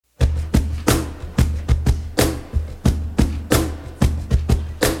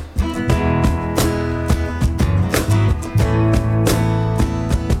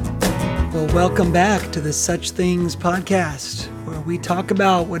Welcome back to the Such Things podcast, where we talk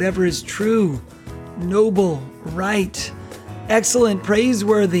about whatever is true, noble, right, excellent,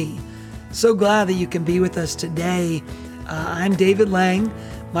 praiseworthy. So glad that you can be with us today. I'm David Lang.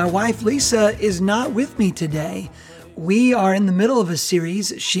 My wife, Lisa, is not with me today. We are in the middle of a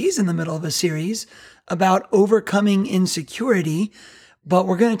series. She's in the middle of a series about overcoming insecurity, but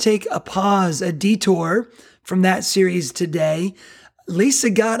we're going to take a pause, a detour from that series today. Lisa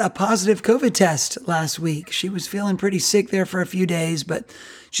got a positive COVID test last week. She was feeling pretty sick there for a few days, but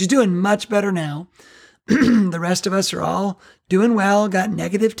she's doing much better now. The rest of us are all doing well, got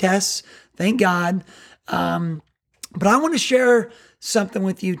negative tests, thank God. But I want to share something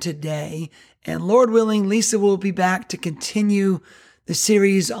with you today. And Lord willing, Lisa will be back to continue the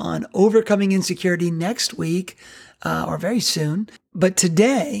series on overcoming insecurity next week or very soon. But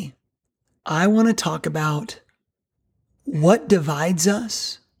today, I want to talk about what divides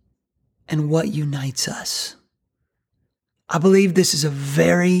us and what unites us. I believe this is a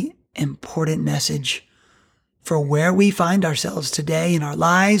very important message for where we find ourselves today in our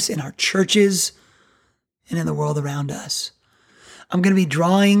lives, in our churches, and in the world around us. I'm going to be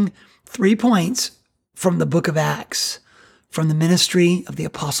drawing 3 points from the book of Acts, from the ministry of the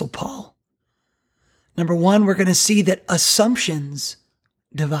Apostle Paul. Number 1, we're going to see that assumptions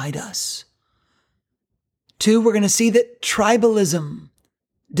divide us. 2, we're going to see that tribalism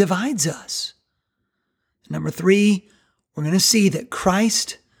divides us. Number 3, we're going to see that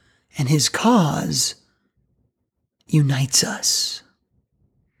Christ and his cause unites us.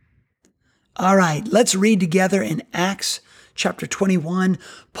 All right, let's read together in Acts chapter 21.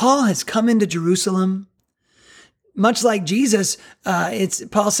 Paul has come into Jerusalem. Much like Jesus,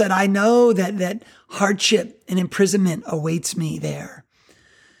 Paul said, I know that hardship and imprisonment awaits me there.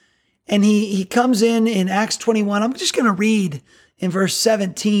 And he comes in Acts 21. I'm just going to read in verse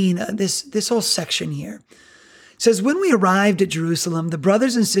 17, this whole section here. It says, when we arrived at Jerusalem, the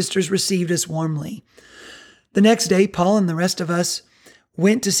brothers and sisters received us warmly. The next day, Paul and the rest of us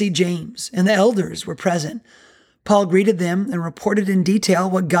went to see James, and the elders were present. Paul greeted them and reported in detail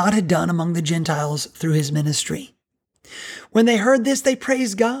what God had done among the Gentiles through his ministry. When they heard this, they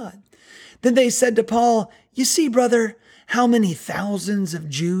praised God. Then they said to Paul, you see, brother, how many thousands of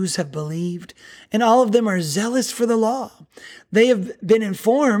Jews have believed, and all of them are zealous for the law. They have been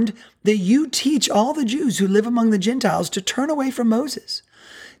informed that you teach all the Jews who live among the Gentiles to turn away from Moses,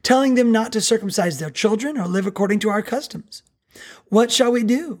 telling them not to circumcise their children or live according to our customs. What shall we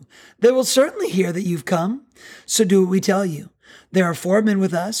do? They will certainly hear that you've come, so do what we tell you. There are 4 men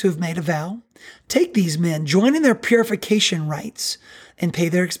with us who have made a vow. Take these men, join in their purification rites, and pay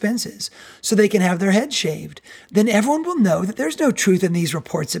their expenses, so they can have their heads shaved. Then everyone will know that there's no truth in these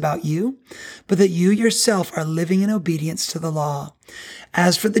reports about you, but that you yourself are living in obedience to the law.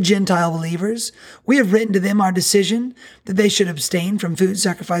 As for the Gentile believers, we have written to them our decision that they should abstain from food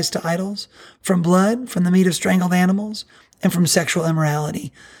sacrificed to idols, from blood, from the meat of strangled animals, and from sexual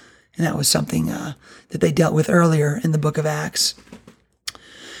immorality. And that was something that they dealt with earlier in the book of Acts.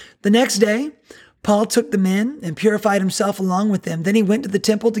 The next day, Paul took the men and purified himself along with them. Then he went to the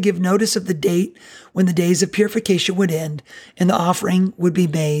temple to give notice of the date when the days of purification would end and the offering would be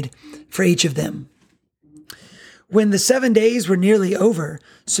made for each of them. When the 7 days were nearly over,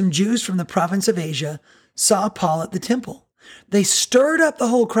 some Jews from the province of Asia saw Paul at the temple. They stirred up the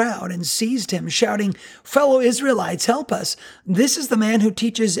whole crowd and seized him, shouting, fellow Israelites, help us. This is the man who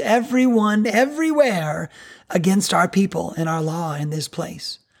teaches everyone everywhere against our people and our law in this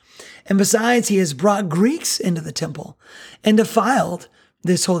place. And besides, he has brought Greeks into the temple and defiled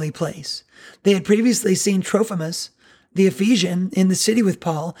this holy place. They had previously seen Trophimus, the Ephesian, in the city with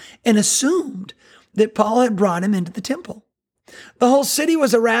Paul and assumed that Paul had brought him into the temple. The whole city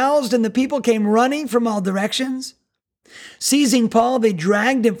was aroused and the people came running from all directions. Seizing Paul, they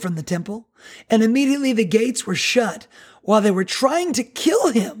dragged him from the temple, and immediately the gates were shut while they were trying to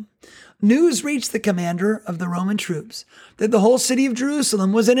kill him. News reached the commander of the Roman troops that the whole city of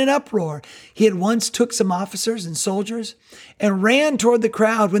Jerusalem was in an uproar. He at once took some officers and soldiers and ran toward the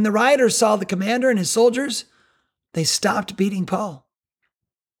crowd. When the rioters saw the commander and his soldiers, they stopped beating Paul.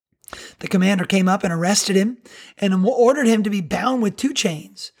 The commander came up and arrested him and ordered him to be bound with 2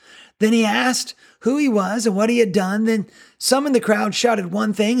 chains. Then he asked who he was and what he had done. Then some in the crowd shouted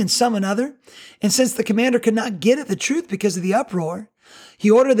one thing and some another. And since the commander could not get at the truth because of the uproar, he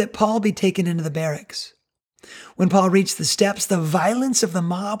ordered that Paul be taken into the barracks. When Paul reached the steps, the violence of the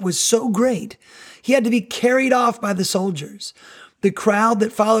mob was so great, he had to be carried off by the soldiers. The crowd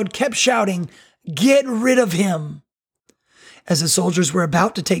that followed kept shouting, "Get rid of him!" As the soldiers were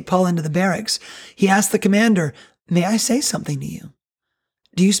about to take Paul into the barracks, he asked the commander, "May I say something to you?"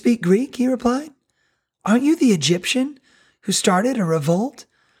 Do you speak Greek? He replied. Aren't you the Egyptian who started a revolt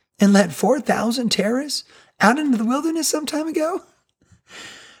and led 4,000 terrorists out into the wilderness some time ago?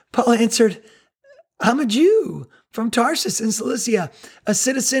 Paul answered, I'm a Jew from Tarsus in Cilicia, a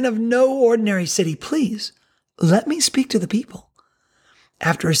citizen of no ordinary city. Please, let me speak to the people.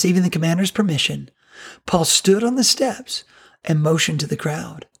 After receiving the commander's permission, Paul stood on the steps and motioned to the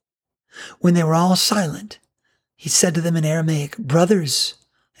crowd. When they were all silent, he said to them in Aramaic, Brothers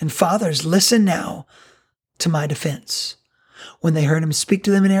and fathers, listen now to my defense. When they heard him speak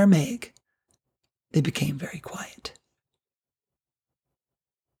to them in Aramaic, they became very quiet.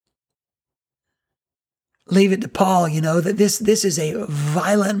 Leave it to Paul, that this is a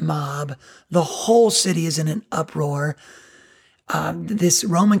violent mob. The whole city is in an uproar. This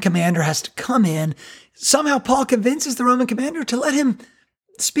Roman commander has to come in. Somehow Paul convinces the Roman commander to let him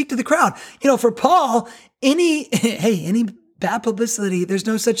speak to the crowd. For Paul, any bad publicity, there's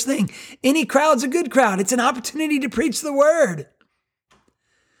no such thing. Any crowd's a good crowd. It's an opportunity to preach the word.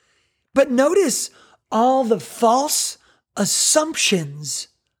 But notice all the false assumptions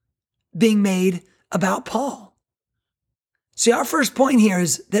being made about Paul. See, our first point here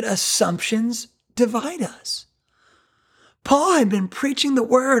is that assumptions divide us. Paul had been preaching the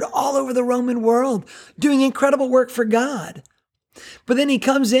word all over the Roman world, doing incredible work for God. But then he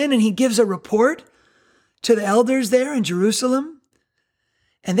comes in and he gives a report to the elders there in Jerusalem,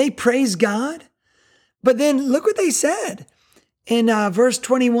 and they praise God. But then look what they said in verse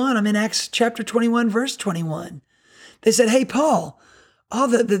 21. I'm in Acts chapter 21, verse 21. They said, hey, Paul, all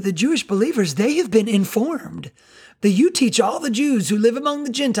the Jewish believers, they have been informed that you teach all the Jews who live among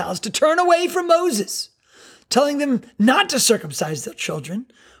the Gentiles to turn away from Moses, telling them not to circumcise their children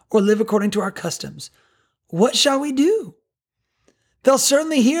or live according to our customs. What shall we do? They'll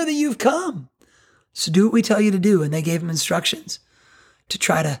certainly hear that you've come. So do what we tell you to do. And they gave him instructions to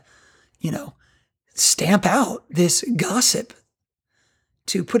try to, stamp out this gossip,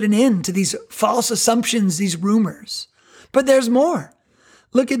 to put an end to these false assumptions, these rumors. But there's more.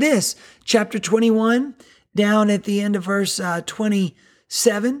 Look at this, chapter 21, down at the end of verse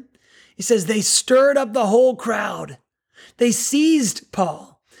 27. He says, they stirred up the whole crowd. They seized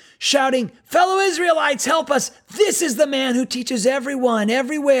Paul, shouting, fellow Israelites, help us. This is the man who teaches everyone,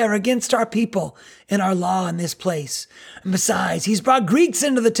 everywhere against our people and our law in this place. And besides, he's brought Greeks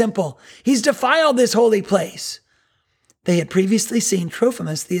into the temple. He's defiled this holy place. They had previously seen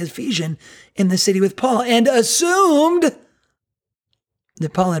Trophimus the Ephesian in the city with Paul and assumed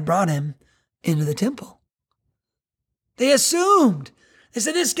that Paul had brought him into the temple. They assumed. They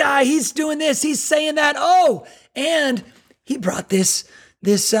said, this guy, he's doing this, he's saying that. Oh, and he brought this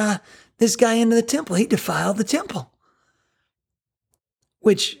guy into the temple. He defiled the temple,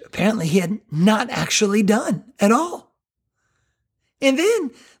 which apparently he had not actually done at all. And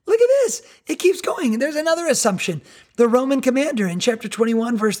then, look at this. It keeps going. There's another assumption. The Roman commander in chapter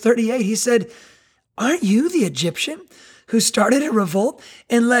 21, verse 38, he said, aren't you the Egyptian who started a revolt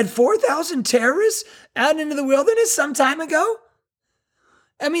and led 4,000 terrorists out into the wilderness some time ago?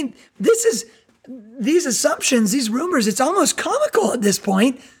 I mean, these assumptions, these rumors, it's almost comical at this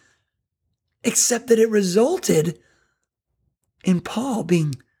point, except that it resulted in Paul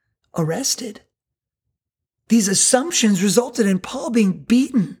being arrested. These assumptions resulted in Paul being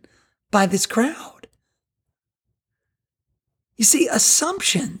beaten by this crowd. You see,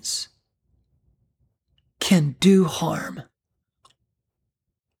 assumptions can do harm.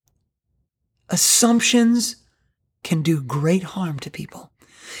 Assumptions can do great harm to people.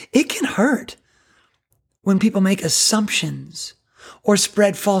 It can hurt when people make assumptions or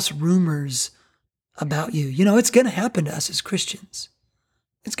spread false rumors about you. It's going to happen to us as Christians.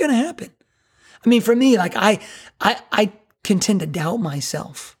 It's going to happen. I mean, for me, like I can tend to doubt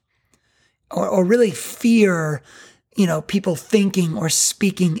myself or really fear, people thinking or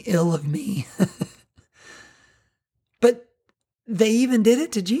speaking ill of me. But they even did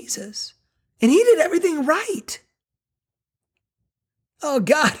it to Jesus, and he did everything right. Oh,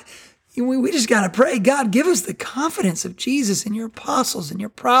 God, we just got to pray. God, give us the confidence of Jesus and your apostles and your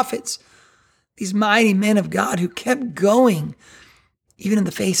prophets, these mighty men of God who kept going, even in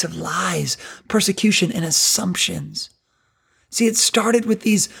the face of lies, persecution, and assumptions. See, it started with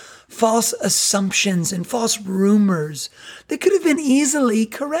these false assumptions and false rumors that could have been easily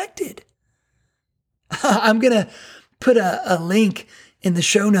corrected. I'm going to put a link in the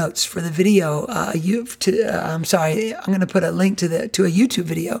show notes for the video. I'm going to put a link to a YouTube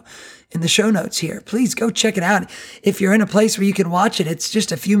video in the show notes here. Please go check it out. If you're in a place where you can watch it, it's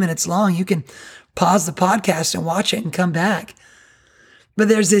just a few minutes long. You can pause the podcast and watch it and come back. But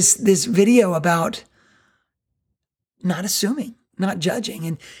there's this video about not assuming not judging.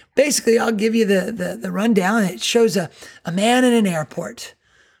 And basically, I'll give you the rundown. It shows a man in an airport,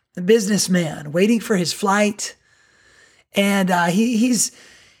 a businessman waiting for his flight. And he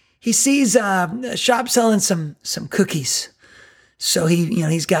sees a shop selling some cookies. So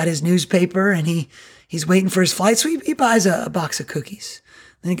he's got his newspaper and he's waiting for his flight. So he buys a box of cookies.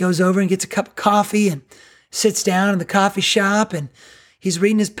 Then he goes over and gets a cup of coffee and sits down in the coffee shop, and he's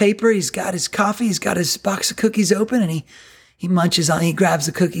reading his paper. He's got his coffee. He's got his box of cookies open, and he munches on. He grabs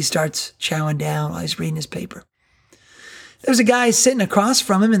the cookie, starts chowing down while he's reading his paper. There's a guy sitting across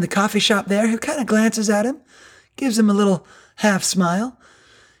from him in the coffee shop there who kind of glances at him, gives him a little half smile,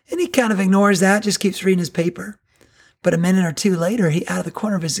 and he kind of ignores that, just keeps reading his paper. But a minute or two later, out of the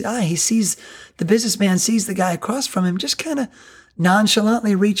corner of his eye, the businessman sees the guy across from him just kind of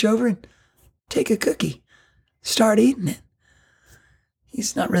nonchalantly reach over and take a cookie, start eating it.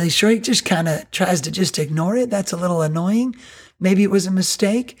 He's not really sure. He just kind of tries to just ignore it. That's a little annoying. Maybe it was a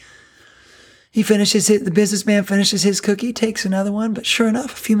mistake. The businessman finishes his cookie, takes another one, but sure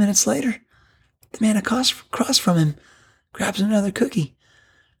enough, a few minutes later, the man across from him grabs another cookie.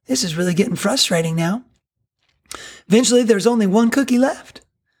 This is really getting frustrating now. Eventually, there's only one cookie left.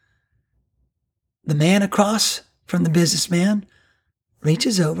 The man across from the businessman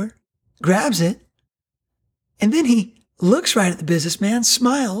reaches over, grabs it, and then he looks right at the businessman,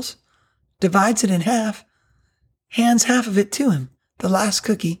 smiles, divides it in half, hands half of it to him, the last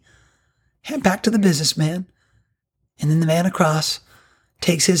cookie, hand back to the businessman, and then the man across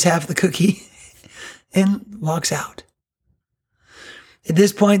takes his half of the cookie and walks out. At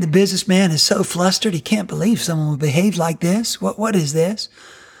this point, the businessman is so flustered, he can't believe someone would behave like this. What is this?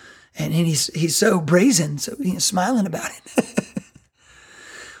 And he's so brazen, so he's smiling about it.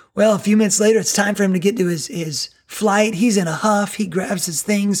 Well, a few minutes later, it's time for him to get to his flight. He's in a huff. He grabs his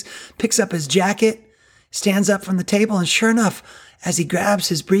things, picks up his jacket, stands up from the table, and sure enough, as he grabs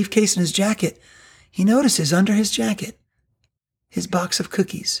his briefcase and his jacket, he notices under his jacket his box of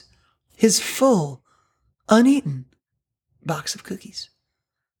cookies, his full, uneaten box of cookies.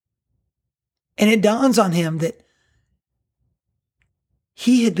 And it dawns on him that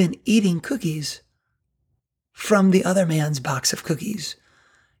he had been eating cookies from the other man's box of cookies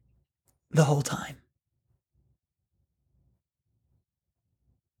the whole time.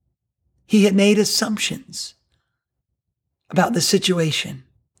 He had made assumptions about the situation,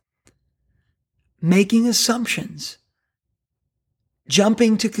 making assumptions,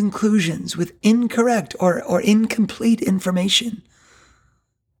 jumping to conclusions with incorrect or incomplete information.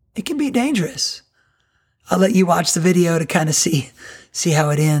 It can be dangerous. I'll let you watch the video to kind of see how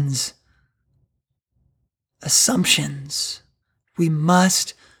it ends. Assumptions. We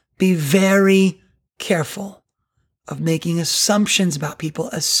must be very careful of making assumptions about people,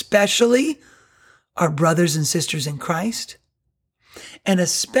 especially our brothers and sisters in Christ, and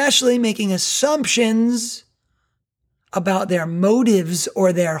especially making assumptions about their motives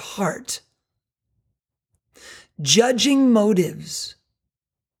or their heart. Judging motives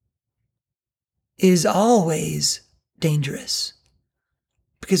is always dangerous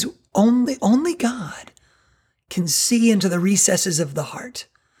because only God can see into the recesses of the heart.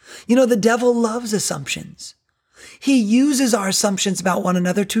 You know, the devil loves assumptions. He uses our assumptions about one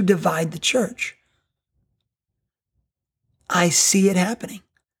another to divide the church. I see it happening.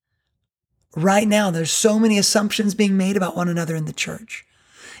 Right now, there's so many assumptions being made about one another in the church.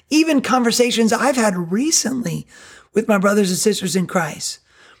 Even conversations I've had recently with my brothers and sisters in Christ.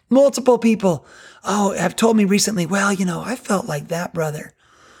 Multiple people, have told me recently, well, I felt like that brother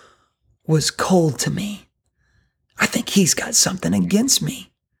was cold to me. I think he's got something against me.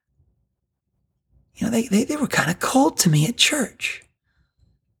 They were kind of cold to me at church.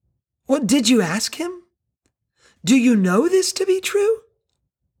 Well, did you ask him? Do you know this to be true?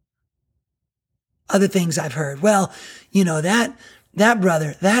 Other things I've heard. Well, that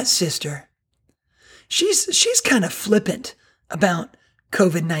brother, that sister, she's kind of flippant about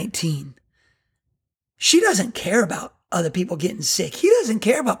COVID-19. She doesn't care about other people getting sick. He doesn't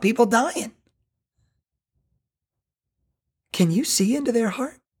care about people dying. Can you see into their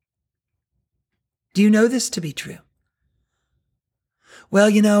heart? Do you know this to be true? Well,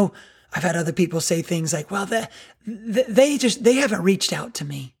 I've had other people say things like, well, they haven't reached out to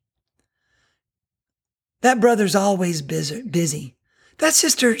me. That brother's always busy. That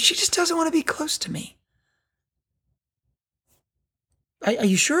sister, she just doesn't want to be close to me. Are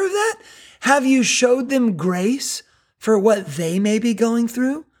you sure of that? Have you showed them grace for what they may be going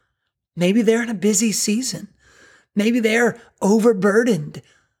through? Maybe they're in a busy season. Maybe they're overburdened.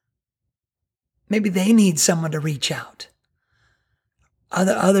 Maybe they need someone to reach out.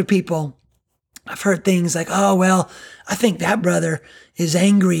 Other people I've heard things like, oh, well, I think that brother is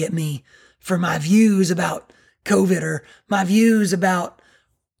angry at me for my views about COVID or my views about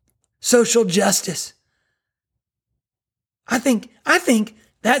social justice. I think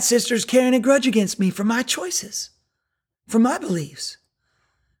that sister's carrying a grudge against me for my choices, for my beliefs.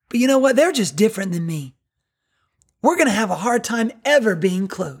 But you know what? They're just different than me. We're going to have a hard time ever being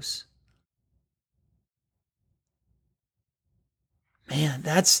close. Man,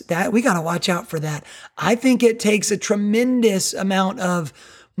 we got to watch out for that. I think it takes a tremendous amount of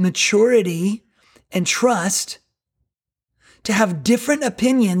maturity and trust to have different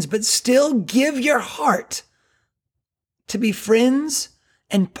opinions, but still give your heart to be friends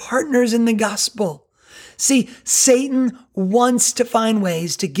and partners in the gospel. See, Satan wants to find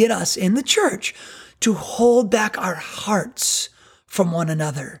ways to get us in the church to hold back our hearts from one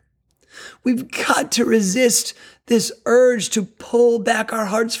another. We've got to resist this urge to pull back our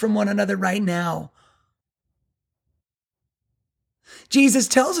hearts from one another right now. Jesus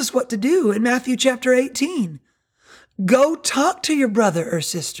tells us what to do in Matthew chapter 18. Go talk to your brother or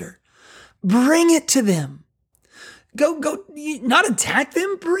sister. Bring it to them. Go, not attack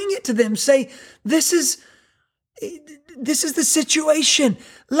them, bring it to them. Say, this is the situation.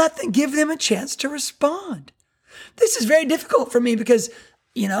 Give them a chance to respond. This is very difficult for me because,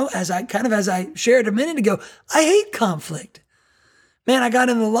 as I shared a minute ago, I hate conflict. Man, I got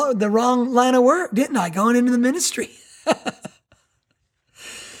in the wrong line of work, didn't I? Going into the ministry.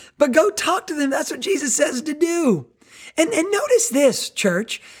 But go talk to them. That's what Jesus says to do. And notice this,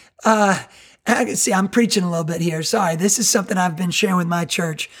 church. I'm preaching a little bit here. Sorry, this is something I've been sharing with my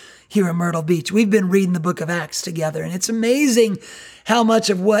church here in Myrtle Beach. We've been reading the book of Acts together, and it's amazing how much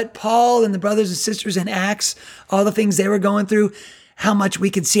of what Paul and the brothers and sisters in Acts, all the things they were going through, how much we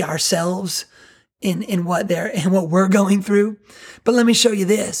can see ourselves in what we're going through. But let me show you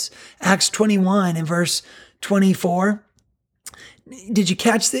this. Acts 21 and verse 24. Did you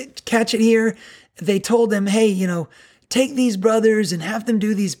catch it here? They told them, hey, take these brothers and have them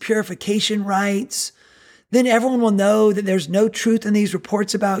do these purification rites. Then everyone will know that there's no truth in these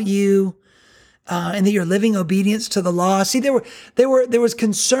reports about you, and that you're living obedience to the law. See, there was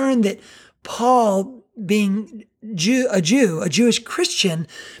concern that Paul, being a Jewish Christian,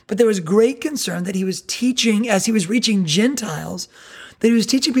 but there was great concern that he was teaching, as he was reaching Gentiles, that he was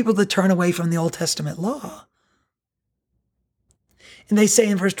teaching people to turn away from the Old Testament law. And they say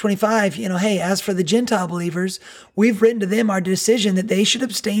in verse 25, hey, as for the Gentile believers, we've written to them our decision that they should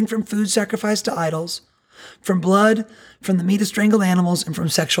abstain from food sacrificed to idols, from blood, from the meat of strangled animals, and from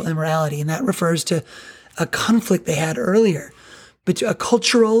sexual immorality. And that refers to a conflict they had earlier, but a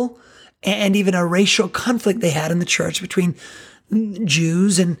cultural and even a racial conflict they had in the church between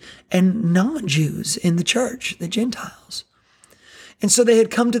Jews and non-Jews in the church, the Gentiles. And so they had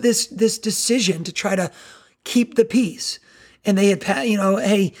come to this decision to try to keep the peace. And they had,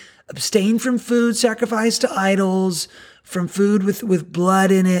 hey, abstain from food sacrificed to idols, from food with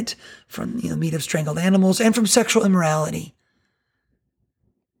blood in it, from meat of strangled animals, and from sexual immorality.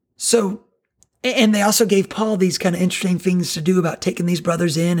 So, and they also gave Paul these kind of interesting things to do about taking these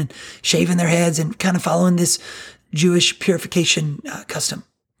brothers in and shaving their heads and kind of following this Jewish purification custom.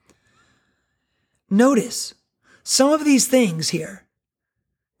 Notice some of these things here,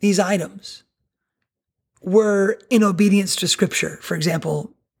 these items, were in obedience to Scripture. For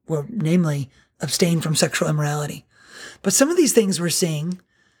example, namely, abstain from sexual immorality. But some of these things we're seeing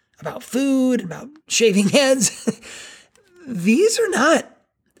about food, about shaving heads, these are not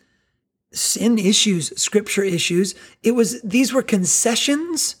sin issues, Scripture issues. These were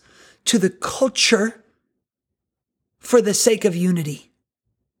concessions to the culture for the sake of unity.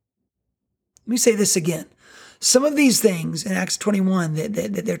 Let me say this again. Some of these things in Acts 21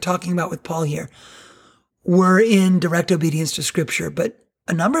 that they're talking about with Paul here were in direct obedience to Scripture, but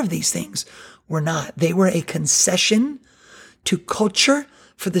a number of these things were not. They were a concession to culture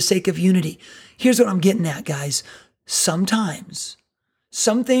for the sake of unity. Here's what I'm getting at, guys. Sometimes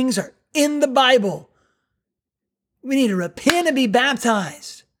some things are in the Bible. We need to repent and be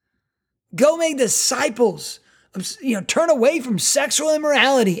baptized. Go make disciples. Turn away from sexual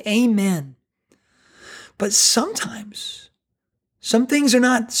immorality. Amen. But sometimes some things are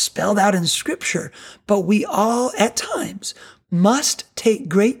not spelled out in Scripture, but we all, at times, must take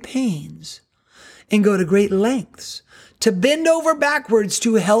great pains and go to great lengths to bend over backwards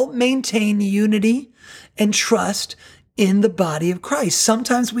to help maintain unity and trust in the body of Christ.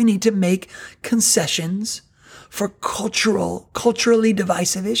 Sometimes we need to make concessions for culturally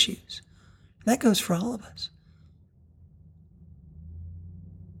divisive issues. That goes for all of us.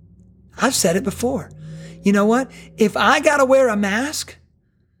 I've said it before. You know what? If I got to wear a mask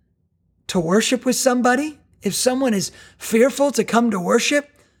to worship with somebody, if someone is fearful to come to worship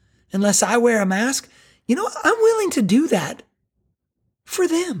unless I wear a mask, I'm willing to do that for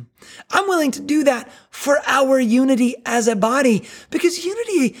them. I'm willing to do that for our unity as a body, because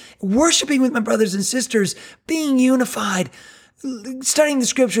unity, worshiping with my brothers and sisters, being unified, studying the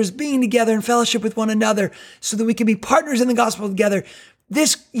scriptures, being together in fellowship with one another so that we can be partners in the gospel together.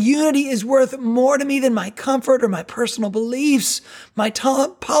 This unity is worth more to me than my comfort or my personal beliefs, my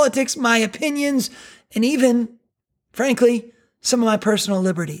politics, my opinions, and even, frankly, some of my personal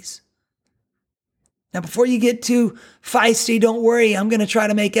liberties. Now, before you get too feisty, don't worry. I'm going to try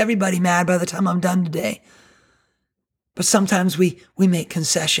to make everybody mad by the time I'm done today. But sometimes we make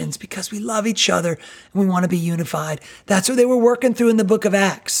concessions because we love each other and we want to be unified. That's what they were working through in the book of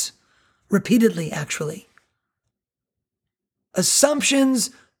Acts. Repeatedly, actually.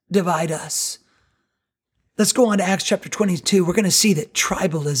 Assumptions divide us. Let's go on to Acts chapter 22. We're going to see that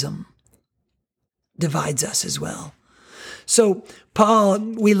tribalism divides us as well. So Paul,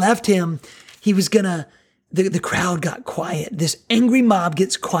 we left him. He was the crowd got quiet. This angry mob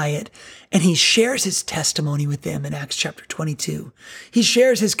gets quiet, and he shares his testimony with them in Acts chapter 22. He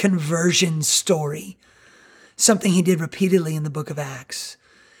shares his conversion story, something he did repeatedly in the book of Acts.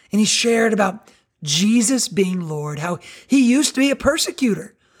 And he shared about Jesus being Lord, how he used to be a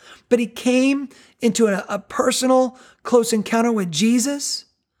persecutor, but he came into a personal, close encounter with Jesus.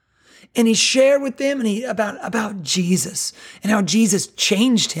 And he shared with them about Jesus and how Jesus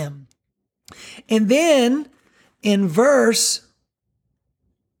changed him. And then in verse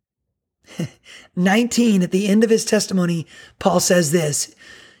 19, at the end of his testimony, Paul says this.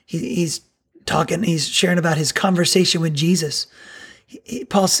 He's sharing about his conversation with Jesus.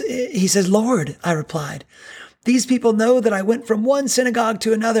 He says, "Lord," I replied, "these people know that I went from one synagogue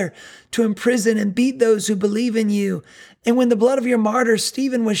to another to imprison and beat those who believe in you. And when the blood of your martyr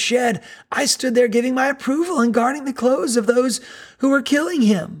Stephen was shed, I stood there giving my approval and guarding the clothes of those who were killing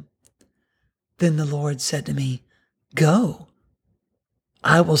him." Then the Lord said to me, "Go,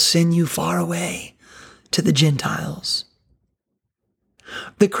 I will send you far away to the Gentiles."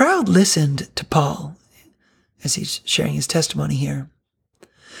 The crowd listened to Paul as he's sharing his testimony here,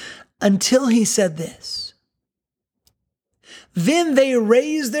 until he said this. Then they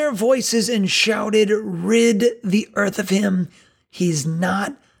raised their voices and shouted, "Rid the earth of him. He's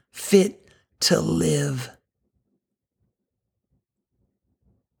not fit to live."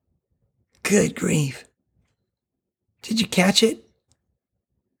 Good grief. Did you catch it?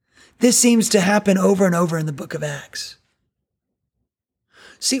 This seems to happen over and over in the book of Acts.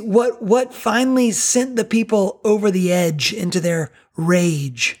 See, what finally sent the people over the edge into their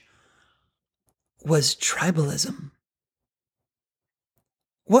rage was tribalism.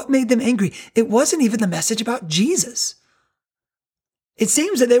 What made them angry? It wasn't even the message about Jesus. It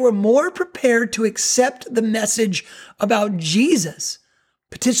seems that they were more prepared to accept the message about Jesus,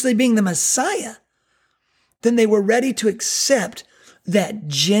 potentially being the Messiah, than they were ready to accept that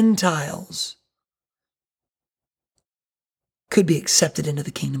Gentiles could be accepted into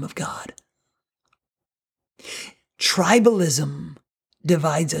the kingdom of God. Tribalism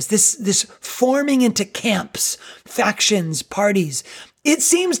divides us. This forming into camps, factions, parties. It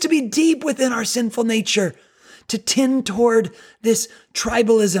seems to be deep within our sinful nature to tend toward this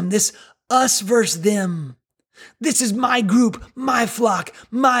tribalism, this us versus them. This is my group, my flock,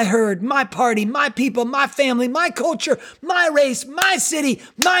 my herd, my party, my people, my family, my culture, my race, my city,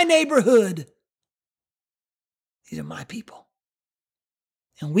 my neighborhood. These are my people.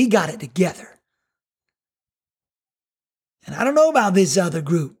 And we got it together. And I don't know about this other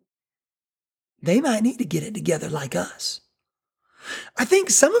group. They might need to get it together like us. I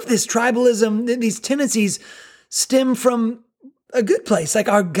think some of this tribalism, these tendencies, stem from a good place, like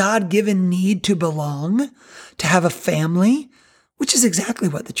our God-given need to belong, to have a family, which is exactly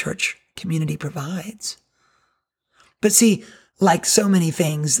what the church community provides. But see, like so many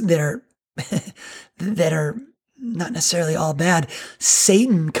things that are not necessarily all bad,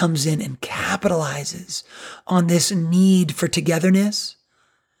 Satan comes in and capitalizes on this need for togetherness,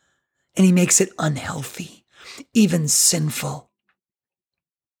 and he makes it unhealthy, even sinful.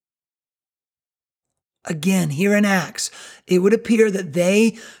 Again, here in Acts, it would appear that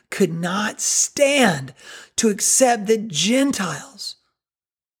they could not stand to accept that Gentiles,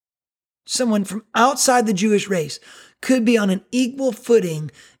 someone from outside the Jewish race, could be on an equal footing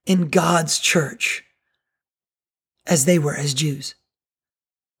in God's church as they were as Jews.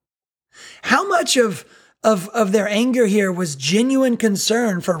 How much of their anger here was genuine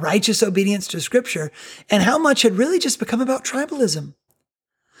concern for righteous obedience to Scripture, and how much had really just become about tribalism?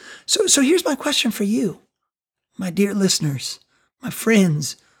 So here's my question for you, my dear listeners, my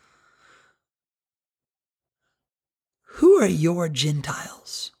friends. Who are your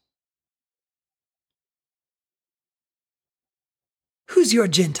Gentiles? Who's your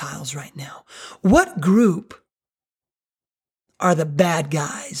Gentiles right now? What group are the bad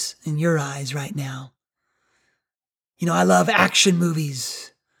guys in your eyes right now? You know, I love action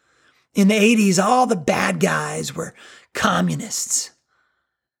movies. In the 80s, all the bad guys were communists.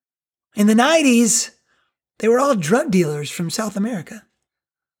 In the 90s, they were all drug dealers from South America.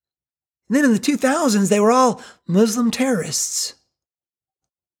 And then in the 2000s, they were all Muslim terrorists.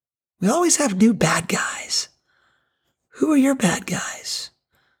 We always have new bad guys. Who are your bad guys?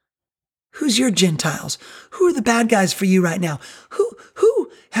 Who's your Gentiles? Who are the bad guys for you right now?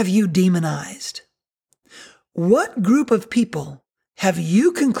 Who have you demonized? What group of people have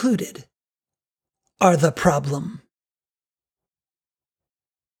you concluded are the problem?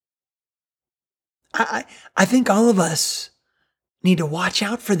 I think all of us need to watch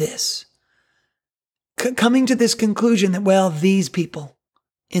out for this. Coming to this conclusion that, well, these people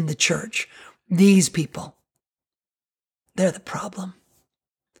in the church, these people, they're the problem.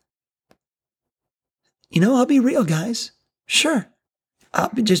 You know, I'll be real, guys. Sure.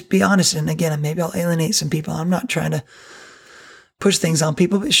 Just be honest. And again, maybe I'll alienate some people. I'm not trying to push things on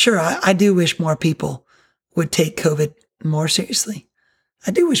people, but sure, I do wish more people would take COVID more seriously.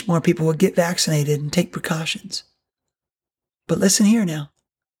 I do wish more people would get vaccinated and take precautions. But listen here now.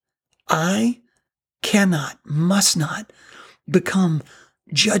 I must not become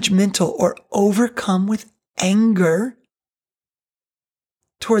judgmental or overcome with anger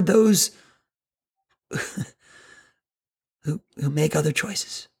toward those who make other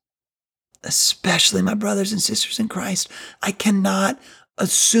choices, especially my brothers and sisters in Christ. I cannot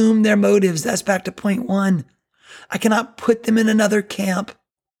assume their motives. That's back to point one. I cannot put them in another camp.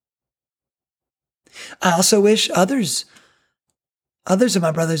 I also wish others of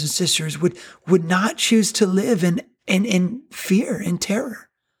my brothers and sisters would not choose to live in fear and terror.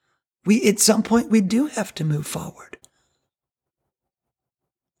 At some point, we do have to move forward.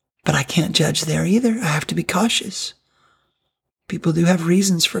 But I can't judge there either. I have to be cautious. People do have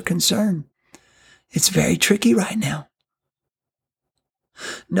reasons for concern. It's very tricky right now.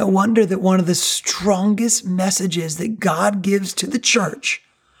 No wonder that one of the strongest messages that God gives to the church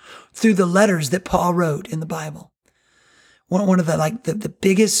through the letters that Paul wrote in the Bible, one of the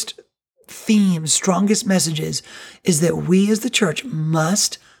biggest themes, strongest messages, is that we as the church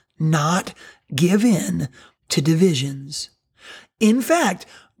must not give in to divisions. In fact,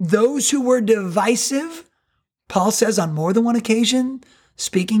 those who were divisive, Paul says on more than one occasion,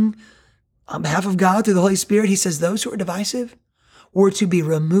 speaking on behalf of God through the Holy Spirit, he says those who are divisive were to be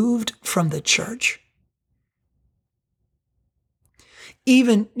removed from the church.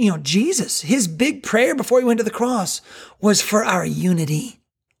 Even, Jesus, his big prayer before he went to the cross was for our unity.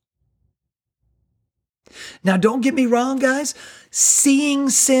 Now, don't get me wrong, guys.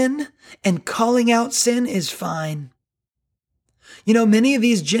 Seeing sin and calling out sin is fine. Many of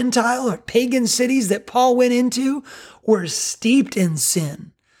these Gentile or pagan cities that Paul went into were steeped in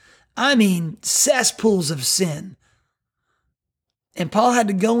sin. I mean, cesspools of sin. And Paul had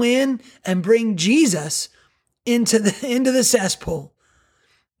to go in and bring Jesus into the cesspool.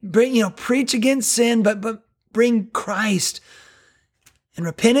 Preach against sin, but bring Christ and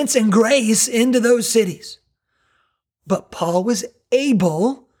repentance and grace into those cities. But Paul was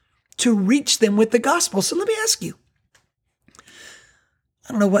able to reach them with the gospel. So let me ask you,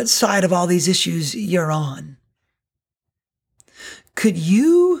 I don't know what side of all these issues you're on. Could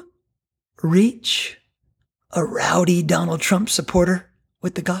you reach a rowdy Donald Trump supporter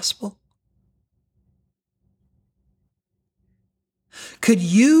with the gospel? Could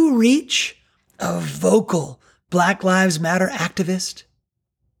you reach a vocal Black Lives Matter activist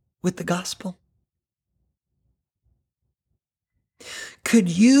with the gospel? Could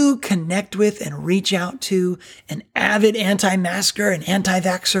you connect with and reach out to an avid anti-masker and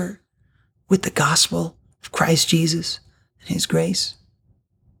anti-vaxxer with the gospel of Christ Jesus and his grace?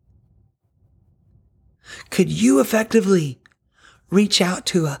 Could you effectively reach out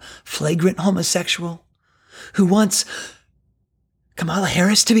to a flagrant homosexual who wants Kamala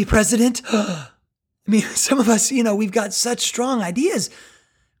Harris to be president? I mean, some of us, we've got such strong ideas,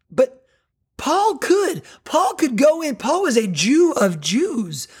 but Paul could go in. Paul was a Jew of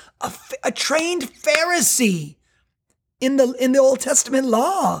Jews, a trained Pharisee in the Old Testament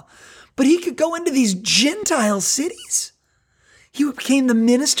law, but he could go into these Gentile cities. He became the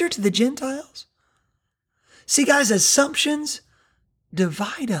minister to the Gentiles. See, guys, assumptions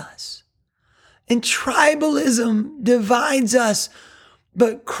divide us, and tribalism divides us,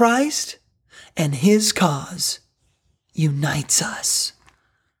 but Christ and his cause unites us.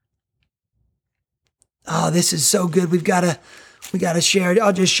 Oh, this is so good. We got to share.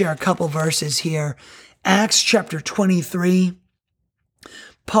 I'll just share a couple verses here. Acts chapter 23.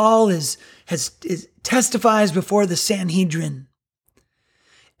 Paul testifies before the Sanhedrin.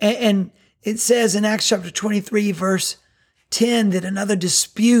 And it says in Acts chapter 23, verse 10, that another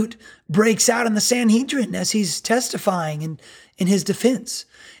dispute breaks out in the Sanhedrin as he's testifying in his defense.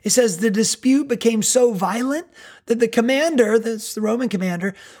 It says the dispute became so violent that the commander, that's the Roman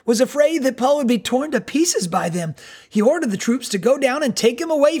commander, was afraid that Paul would be torn to pieces by them. He ordered the troops to go down and take him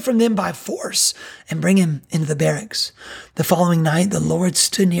away from them by force and bring him into the barracks. The following night, the Lord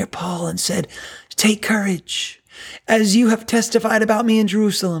stood near Paul and said, "Take courage. As you have testified about me in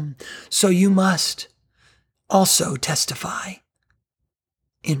Jerusalem, so you must also testify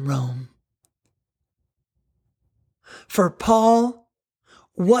in Rome." For Paul,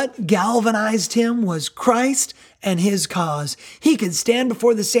 what galvanized him was Christ and his cause. He could stand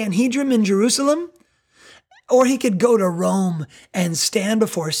before the Sanhedrin in Jerusalem, or he could go to Rome and stand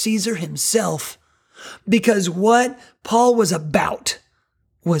before Caesar himself, because what Paul was about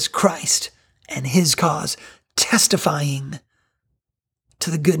was Christ and his cause, testifying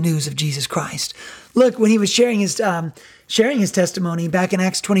to the good news of Jesus Christ. Look, when he was sharing his testimony back in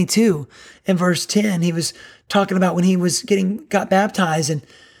Acts 22 and verse 10, he was talking about when he got baptized,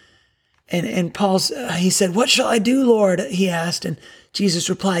 and Paul's he said, "What shall I do, Lord?" he asked, and Jesus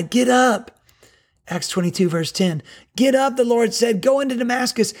replied, "Get up." Acts 22 verse 10, "Get up," the Lord said, "go into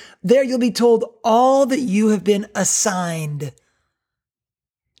Damascus. There you'll be told all that you have been assigned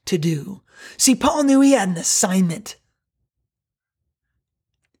to do." See, Paul knew he had an assignment.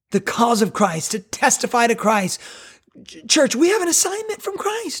 The cause of Christ, to testify to Christ. Church, we have an assignment from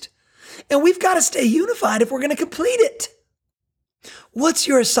Christ, and we've got to stay unified if we're going to complete it. What's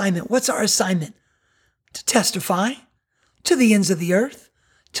your assignment? What's our assignment? To testify to the ends of the earth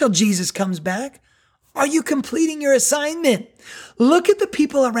till Jesus comes back. Are you completing your assignment? Look at the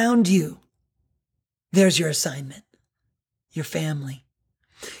people around you. There's your assignment. Your family,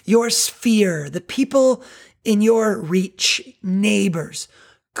 your sphere, the people in your reach, neighbors,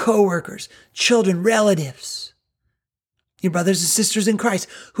 coworkers, children, relatives, your brothers and sisters in Christ,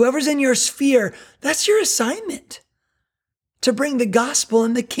 whoever's in your sphere, that's your assignment, to bring the gospel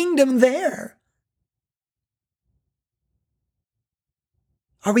and the kingdom there.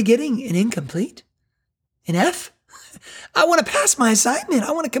 Are we getting an incomplete? An F? I want to pass my assignment.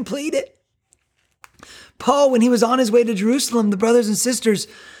 I want to complete it. Paul, when he was on his way to Jerusalem, the brothers and sisters,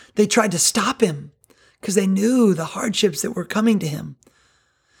 they tried to stop him because they knew the hardships that were coming to him.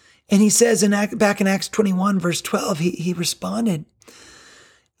 And he says back in Acts 21, verse 12, he responded.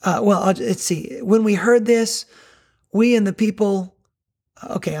 Let's see. When we heard this, we and the people,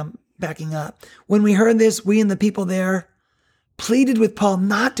 I'm backing up. When we heard this, we and the people there pleaded with Paul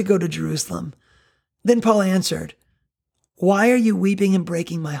not to go to Jerusalem. Then Paul answered, "Why are you weeping and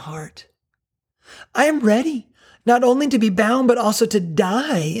breaking my heart? I am ready not only to be bound, but also to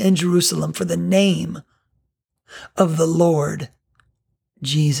die in Jerusalem for the name of the Lord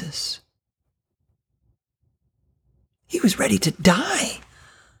Jesus." He was ready to die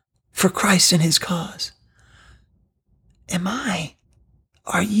for Christ and his cause. Am I?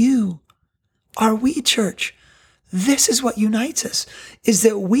 Are you? Are we, church? This is what unites us, is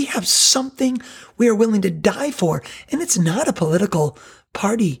that we have something we are willing to die for. And it's not a political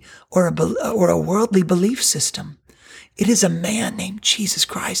party or a worldly belief system. It is a man named Jesus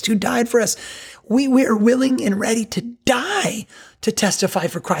Christ who died for us. We are willing and ready to die to testify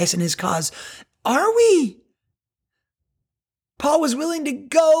for Christ and his cause. Are we? Paul was willing to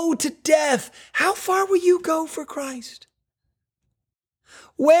go to death. How far will you go for Christ?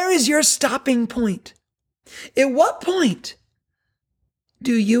 Where is your stopping point? At what point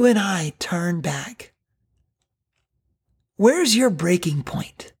do you and I turn back? Where's your breaking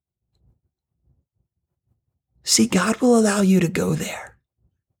point? See, God will allow you to go there,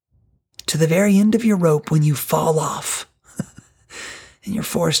 to the very end of your rope when you fall off and you're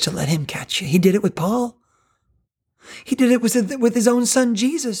forced to let him catch you. He did it with Paul. He did it with his own son,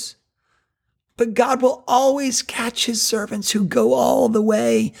 Jesus. But God will always catch his servants who go all the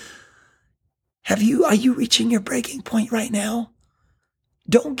way. Are you reaching your breaking point right now?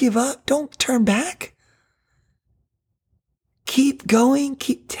 Don't give up. Don't turn back. Keep going.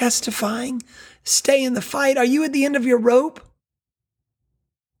 Keep testifying. Stay in the fight. Are you at the end of your rope?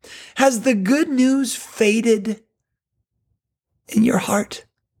 Has the good news faded in your heart?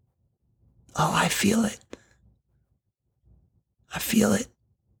 Oh, I feel it. I feel it.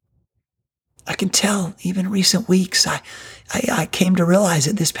 I can tell even recent weeks, I came to realize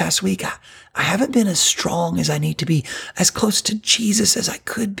it this past week. I haven't been as strong as I need to be, as close to Jesus as I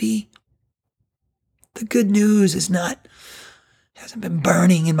could be. The good news hasn't been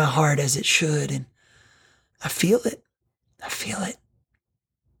burning in my heart as it should. And I feel it. I feel it.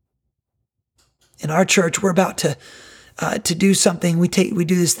 In our church, we're about to do something. We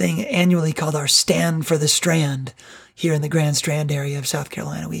do this thing annually called our Stand for the Strand here in the Grand Strand area of South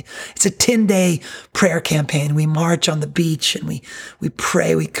Carolina. It's a 10-day prayer campaign. We march on the beach and we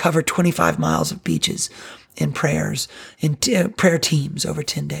pray. We cover 25 miles of beaches in prayers, in prayer teams over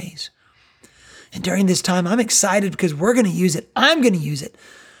 10 days. And during this time, I'm excited because we're going to use it. I'm going to use it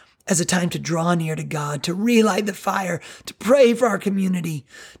as a time to draw near to God, to relight the fire, to pray for our community,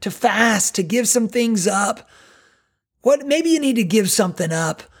 to fast, to give some things up. Maybe you need to give something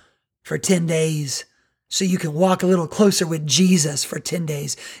up for 10 days so you can walk a little closer with Jesus for 10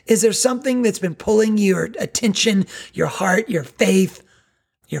 days. Is there something that's been pulling your attention, your heart, your faith,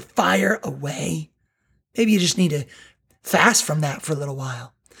 your fire away? Maybe you just need to fast from that for a little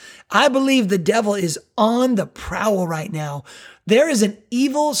while. I believe the devil is on the prowl right now. There is an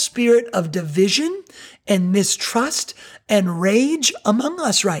evil spirit of division and mistrust and rage among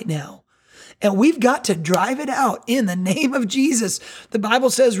us right now. And we've got to drive it out in the name of Jesus. The Bible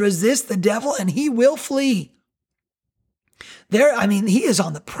says, resist the devil and he will flee. He is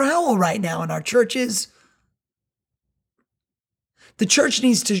on the prowl right now in our churches. The church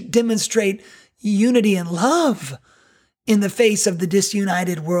needs to demonstrate unity and love in the face of the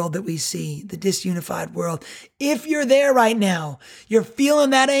disunited world that we see, the disunified world. If you're there right now, you're feeling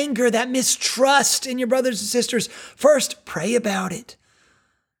that anger, that mistrust in your brothers and sisters, first pray about it.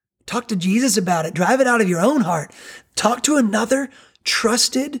 Talk to Jesus about it. Drive it out of your own heart. Talk to another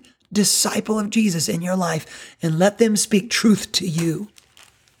trusted disciple of Jesus in your life and let them speak truth to you.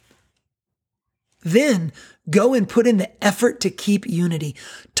 Then go and put in the effort to keep unity.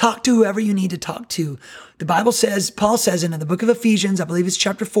 Talk to whoever you need to talk to. The Bible says, Paul says in the book of Ephesians, I believe it's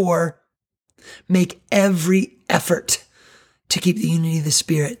chapter 4, make every effort to keep the unity of the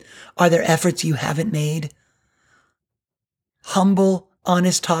Spirit. Are there efforts you haven't made? Humble,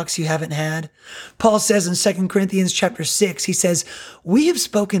 honest talks you haven't had? Paul says in 2 Corinthians chapter 6, he says, we have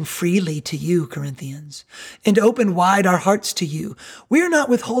spoken freely to you, Corinthians, and opened wide our hearts to you. We are not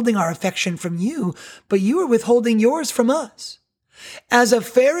withholding our affection from you, but you are withholding yours from us. As a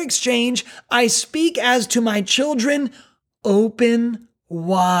fair exchange, I speak as to my children, open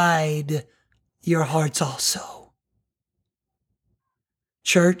wide your hearts also.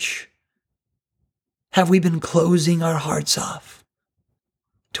 Church, have we been closing our hearts off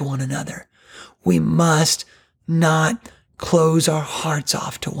to one another? We must not close our hearts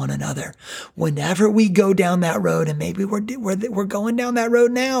off to one another. Whenever we go down that road, and maybe we're going down that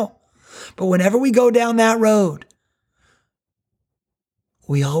road now, but whenever we go down that road,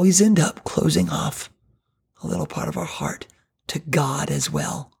 we always end up closing off a little part of our heart to God as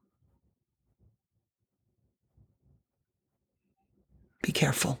well. Be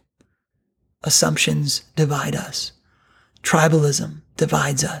careful. Assumptions divide us. Tribalism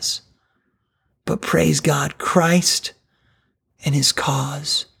divides us. But praise God, Christ and his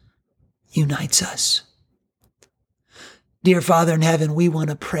cause unites us. Dear Father in heaven, we want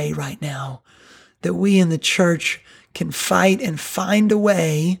to pray right now that we in the church can fight and find a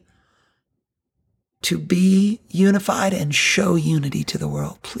way to be unified and show unity to the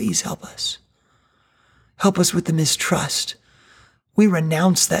world. Please help us. Help us with the mistrust. We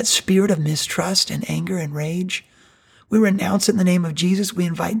renounce that spirit of mistrust and anger and rage. We renounce it in the name of Jesus. We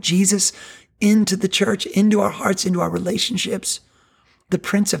invite Jesus into the church, into our hearts, into our relationships, the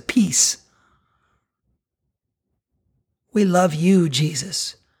Prince of Peace. We love you,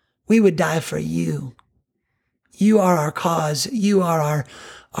 Jesus. We would die for you. You are our cause. You are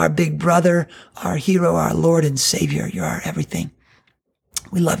our big brother, our hero, our Lord and Savior. You're our everything.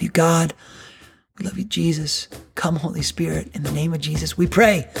 We love you, God. We love you, Jesus. Come, Holy Spirit. In the name of Jesus, we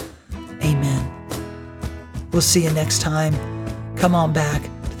pray. Amen. We'll see you next time. Come on back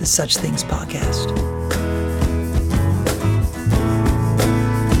to the Such Things podcast.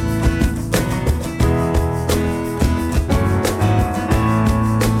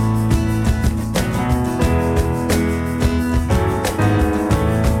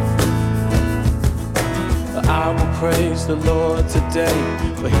 Praise the Lord today,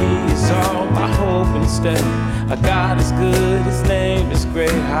 for he is all my hope and stay. Our God is good, his name is great,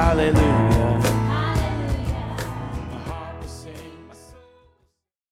 hallelujah.